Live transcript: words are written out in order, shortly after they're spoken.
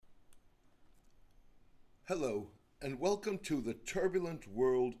Hello, and welcome to the Turbulent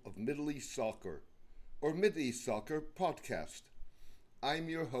World of Middle East Soccer, or Mideast Soccer podcast. I'm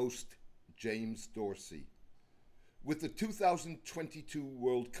your host, James Dorsey. With the 2022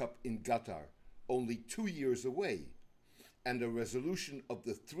 World Cup in Qatar only 2 years away, and a resolution of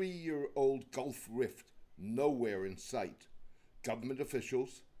the 3-year-old Gulf Rift nowhere in sight, government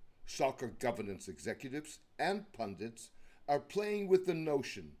officials, soccer governance executives, and pundits are playing with the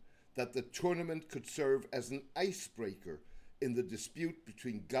notion that the tournament could serve as an icebreaker in the dispute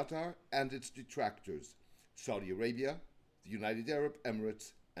between Qatar and its detractors, Saudi Arabia, the United Arab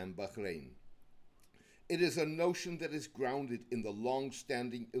Emirates, and Bahrain. It is a notion that is grounded in the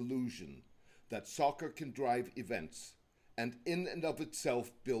long-standing illusion that soccer can drive events and in and of itself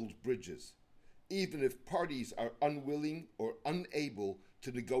build bridges, even if parties are unwilling or unable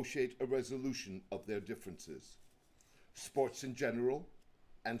to negotiate a resolution of their differences. Sports in general,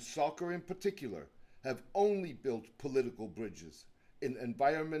 and soccer in particular, have only built political bridges in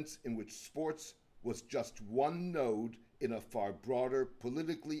environments in which sports was just one node in a far broader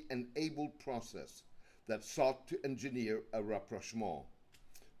politically enabled process that sought to engineer a rapprochement.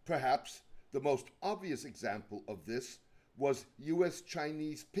 Perhaps the most obvious example of this was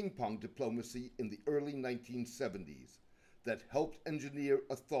US-Chinese ping-pong diplomacy in the early 1970s that helped engineer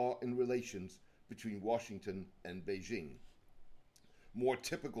a thaw in relations between Washington and Beijing. More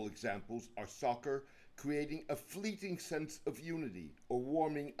typical examples are soccer creating a fleeting sense of unity or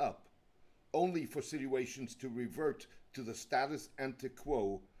warming up, only for situations to revert to the status ante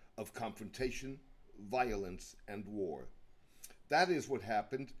quo of confrontation, violence, and war. That is what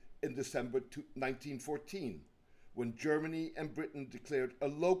happened in December 1914, when Germany and Britain declared a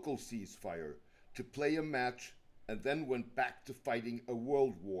local ceasefire to play a match and then went back to fighting a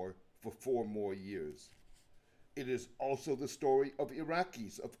world war for 4 more years. It is also the story of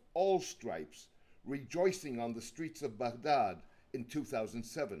Iraqis of all stripes rejoicing on the streets of Baghdad in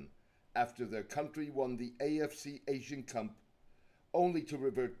 2007 after their country won the AFC Asian Cup, only to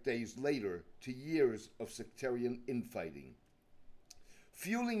revert days later to years of sectarian infighting.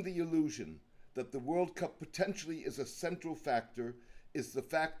 Fueling the illusion that the World Cup potentially is a central factor is the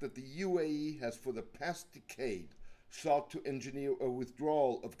fact that the UAE has for the past decade sought to engineer a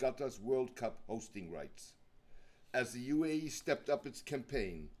withdrawal of Qatar's World Cup hosting rights. As the UAE stepped up its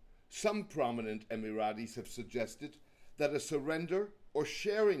campaign, some prominent Emiratis have suggested that a surrender or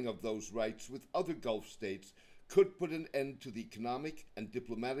sharing of those rights with other Gulf states could put an end to the economic and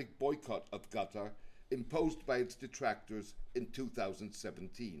diplomatic boycott of Qatar imposed by its detractors in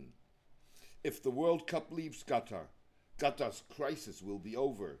 2017. If the World Cup leaves Qatar, Qatar's crisis will be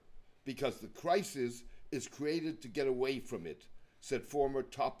over, because the crisis is created to get away from it, said former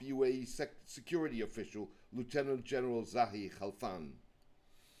top UAE security official Lieutenant General Zahi Khalfan.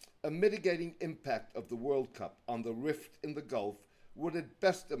 A mitigating impact of the World Cup on the rift in the Gulf would at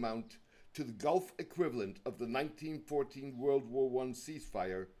best amount to the Gulf equivalent of the 1914 World War I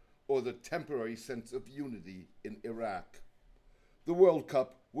ceasefire or the temporary sense of unity in Iraq. The World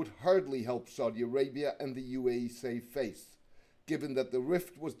Cup would hardly help Saudi Arabia and the UAE save face, given that the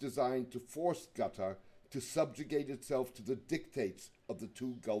rift was designed to force Qatar to subjugate itself to the dictates of the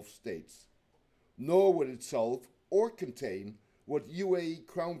two Gulf states. Nor would it solve or contain what UAE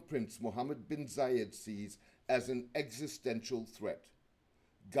Crown Prince Mohammed bin Zayed sees as an existential threat: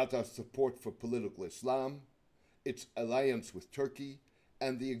 Qatar's support for political Islam, its alliance with Turkey,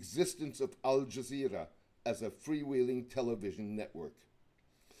 and the existence of Al Jazeera as a freewheeling television network.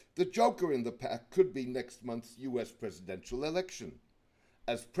 The joker in the pack could be next month's US presidential election.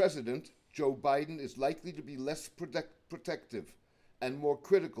 As president, Joe Biden is likely to be less protective and more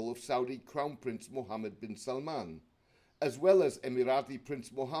critical of Saudi Crown Prince Mohammed bin Salman, as well as Emirati Prince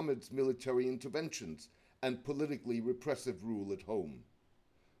Mohammed's military interventions and politically repressive rule at home.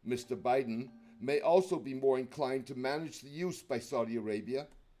 Mr. Biden may also be more inclined to manage the use by Saudi Arabia,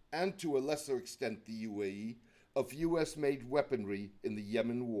 and to a lesser extent the UAE, of US-made weaponry in the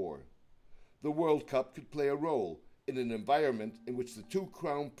Yemen war. The World Cup could play a role in an environment in which the two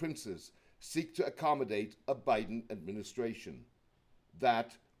crown princes seek to accommodate a Biden administration.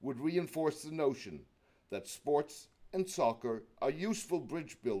 That would reinforce the notion that sports and soccer are useful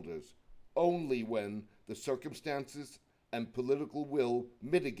bridge builders only when the circumstances and political will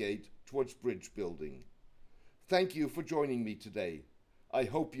mitigate towards bridge building. Thank you for joining me today. I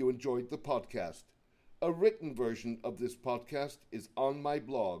hope you enjoyed the podcast. A written version of this podcast is on my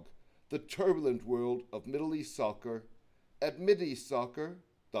blog, The Turbulent World of Middle East Soccer, at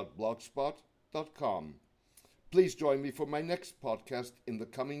mideastsoccer.blogspot.com. Please join me for my next podcast in the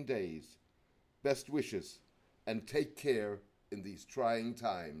coming days. Best wishes, and take care in these trying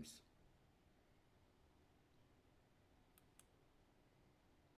times.